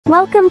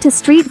Welcome to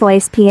Street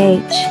Voice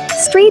PH.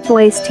 Street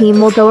Voice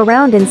team will go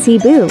around in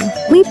Cebu.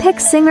 We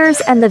pick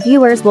singers and the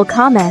viewers will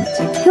comment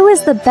who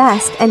is the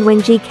best and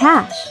win G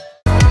cash.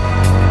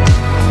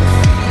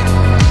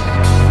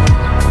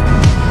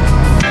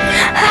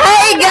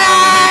 Hi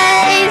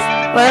guys!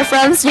 We're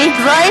from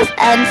Streetvoiceph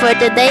and for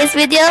today's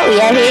video, we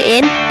are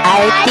here in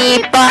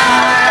IT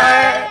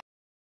Park.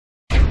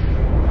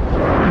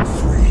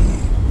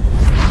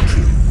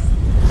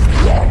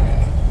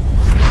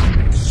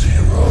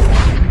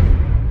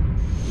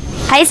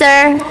 Hi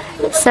sir.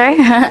 Sir?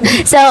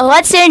 So,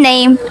 what's your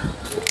name?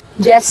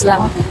 Jess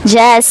lang.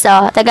 Jess. So,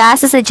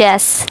 taga-asa sa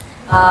Jess?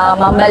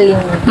 Mambaling.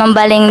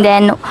 Mambaling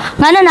din.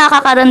 Ngano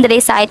nakakaroon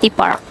diri sa IT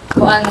Park?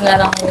 Kuan nga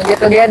lang,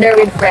 get together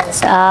with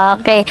friends.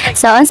 Okay.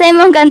 So, unsa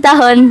imong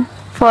kantahon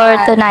for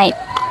tonight?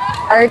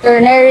 Our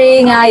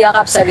turnary nga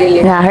Yakap sa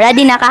Dilim.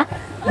 Ready na ka?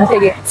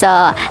 Sige. So,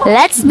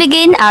 let's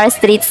begin our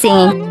street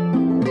singing.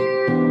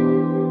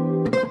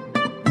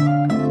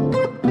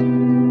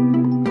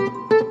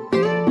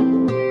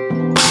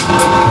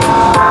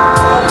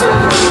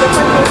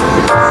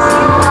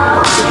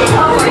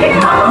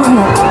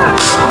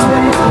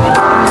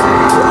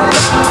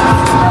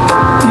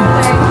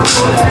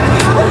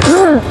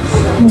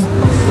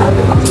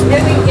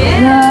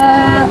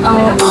 Na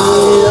ang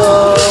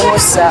ulo mo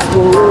sa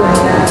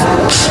una,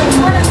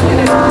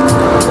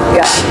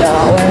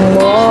 gagawin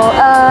mo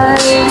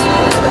ay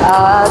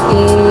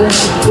aking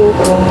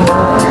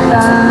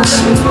tutumutan.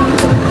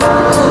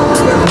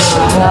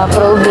 Mga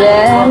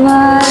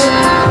problema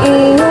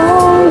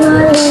iyong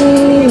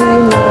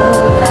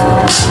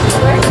malilimutan,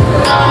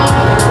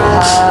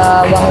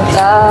 habang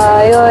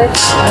tayo'y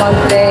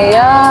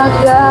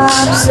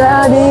magkayakap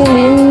sa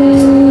dilim.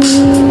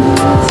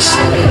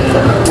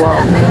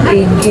 Huwag mong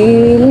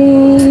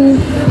igilin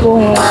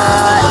kung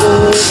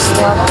nais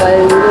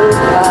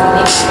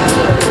makalupa.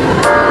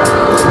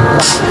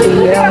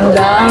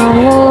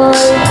 Pakiramdam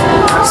mo'y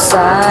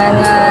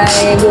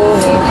sana'y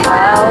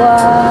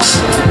gumihawa.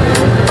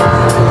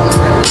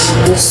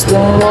 Gusto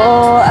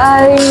mo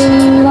ay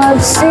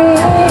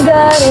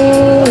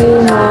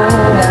magsigarilyo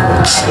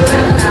muna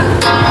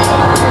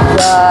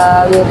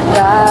bago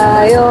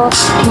tayo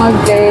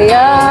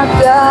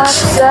magkayakap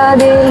sa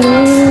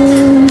dilim.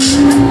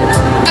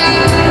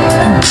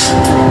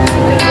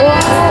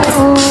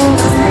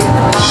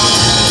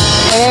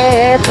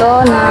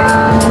 Ito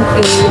nang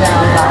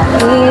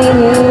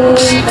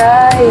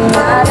pinapahihintay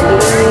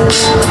natin,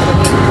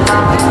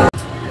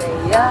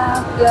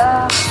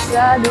 kayakap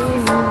sa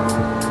dilim.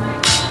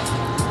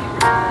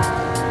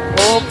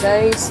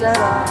 Okay,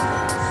 sarap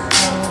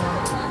ng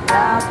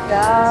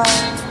nakap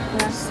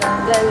na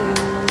sandali,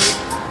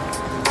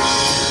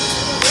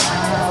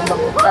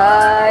 habang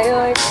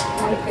tayo'y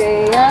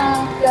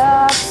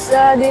magkayakap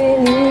sa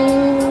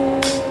dilim.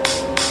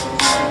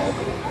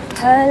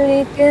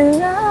 Halika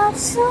na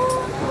sa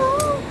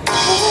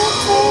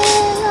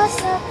na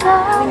sa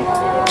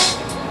kama,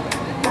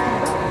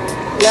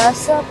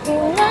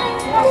 lasapin na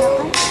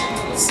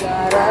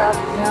sarap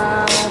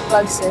ng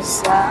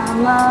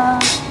pagsasama.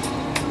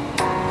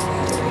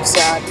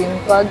 Sa ating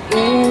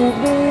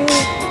pag-ibig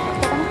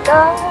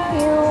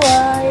tayo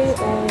ay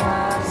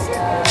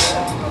umasa,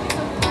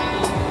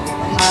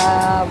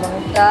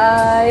 habang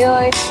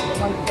tayo'y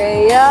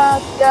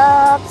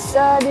magkayakap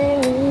sa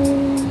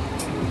dilim.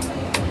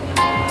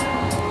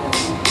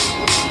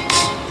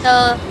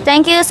 So,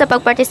 thank you sa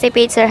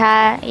pag-participate, sir,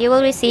 ha. You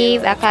will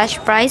receive a cash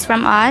prize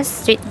from us,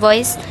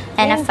 Streetvoice,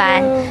 and a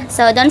fan.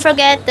 So, don't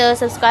forget to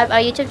subscribe our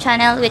YouTube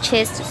channel, which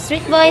is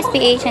Streetvoice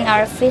PH, and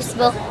our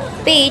Facebook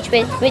page,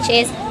 which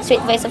is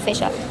Streetvoice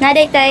Official.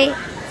 Naday tay,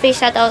 free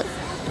shoutout.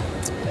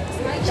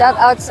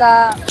 Shoutout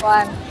sa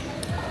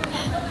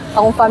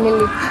akong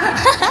family.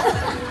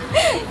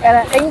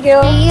 Thank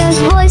you.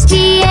 Streetvoice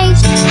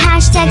PH,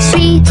 hashtag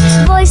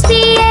Streetvoice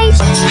PH,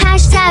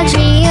 hashtag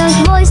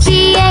Streetvoice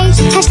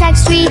PH, hashtag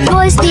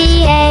Streetvoice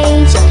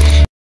PH.